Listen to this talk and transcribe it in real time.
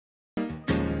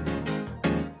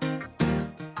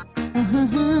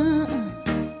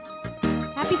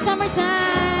Happy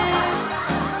summertime.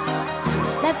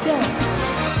 Let's go.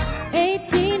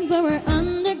 18 when we're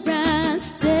undergrad,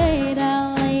 stayed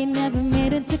out late, never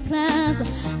made it to class.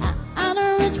 Out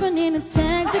of Richmond in a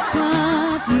taxi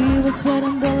cab, you were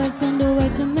sweating bullets on the way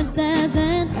to my dad's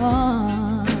and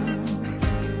all.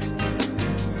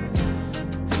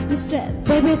 You said,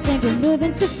 baby, think we're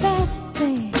moving too fast.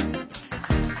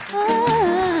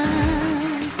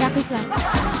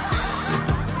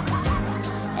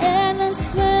 And I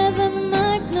swear the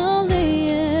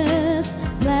magnolias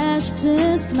flashed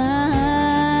a smile,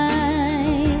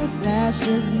 flashed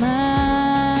a smile.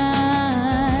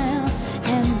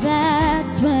 And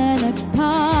that's when it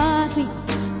caught me,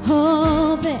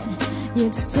 hoping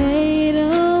you'd stay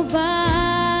a while,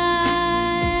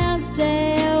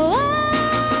 stay a while.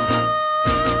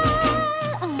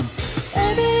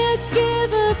 Baby, I'd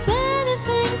give up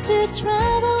anything to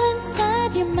travel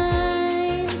inside your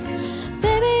mind.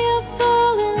 Baby, I'll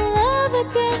fall in love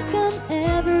again come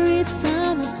every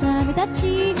summertime. Without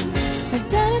you, my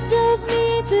daddy told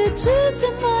me to choose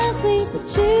him wisely, but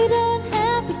you don't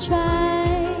have to try.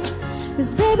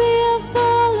 'Cause baby, I'll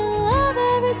fall in love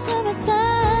every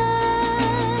summertime.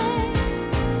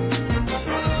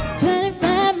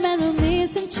 25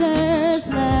 memories in church,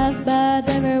 laughed about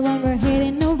everyone we're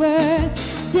hating no work.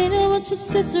 Dinner with your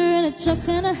sister and a chuck's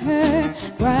gonna hurt.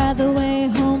 Ride the way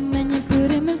home and you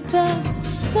put him in first.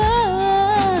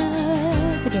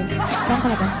 Sige, saan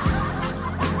ka ba?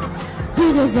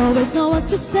 You just always know what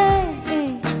to say.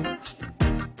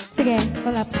 Sige,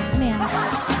 collapse. Ano yan?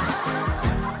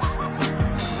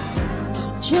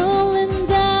 Strolling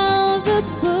down the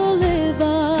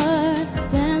boulevard,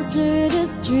 dancer the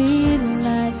street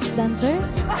lights, dancer.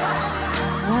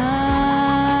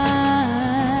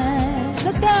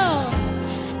 Let's go!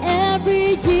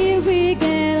 Every year we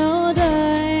get older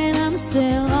and I'm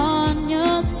still on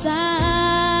your side.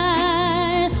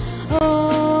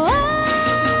 Oh,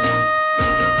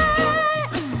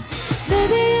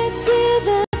 baby, I'd give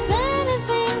up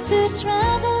anything to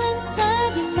travel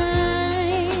inside your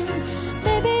mind.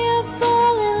 Baby, I'll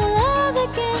fall in love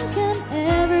again come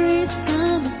every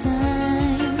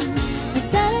summertime. My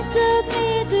daddy told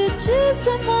me to choose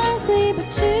some wisely,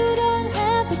 but you don't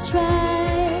have to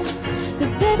try.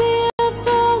 'Cause baby, I'll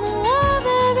fall in love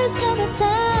every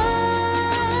summertime.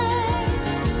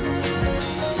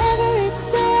 Every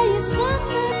day is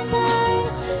summertime.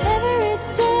 Every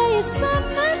day is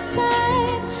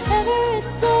summertime. Every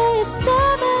day is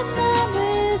summertime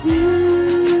with you.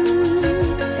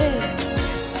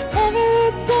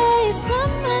 Every day is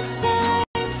summertime.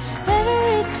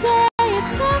 Every day is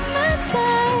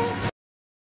summertime.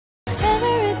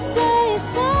 Every day is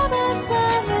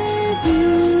summertime with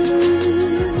you.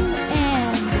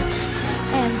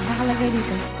 And nakalagay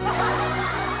dito.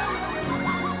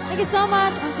 Thank you so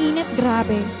much. Ang init,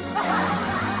 grabe.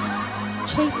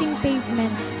 Chasing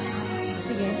Pavements.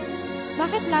 Sige.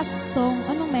 Bakit last song?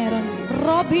 Anong meron?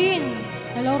 Robin!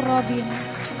 Hello, Robin.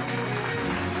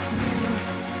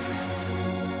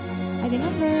 I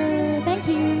remember. Thank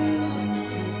you.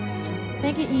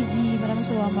 Thank you, EG. Maraming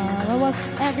salamat. That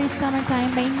was Every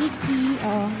Summertime by NIKKI.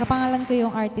 Oo, kapangalan ko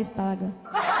yung artist talaga.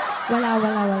 Wala.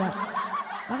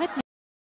 Bakit